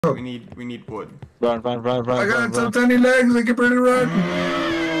We need wood. Run. I got so tiny legs, I can barely run.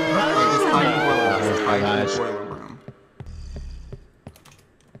 Boiler room.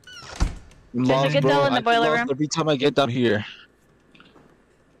 Lost, There's a good doll in the boiler room. Every time I get down here.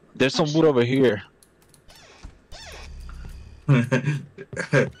 There's some wood over here. Do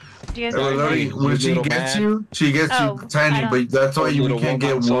you guys want When she gets you, she gets you tiny, but that's why we can't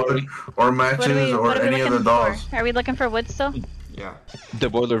get wood or matches or any other dolls. Are we looking for wood still? Yeah. The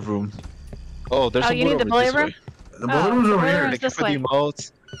boiler room. Oh, there's some you wood need the over this boiler room? way. The boiler room's over here. This way.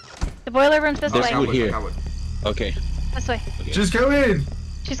 Emotes. The boiler room's this There's way. wood here. Okay. This way. Okay. Just come in.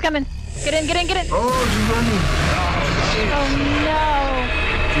 She's coming. Get in. Oh, she's running. Oh no.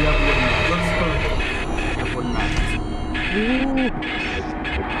 Do you have wooden matches?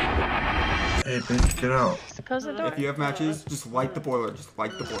 Hey, bitch, get out. Close the door. If you have matches, just light the boiler.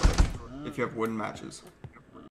 If you have wooden matches.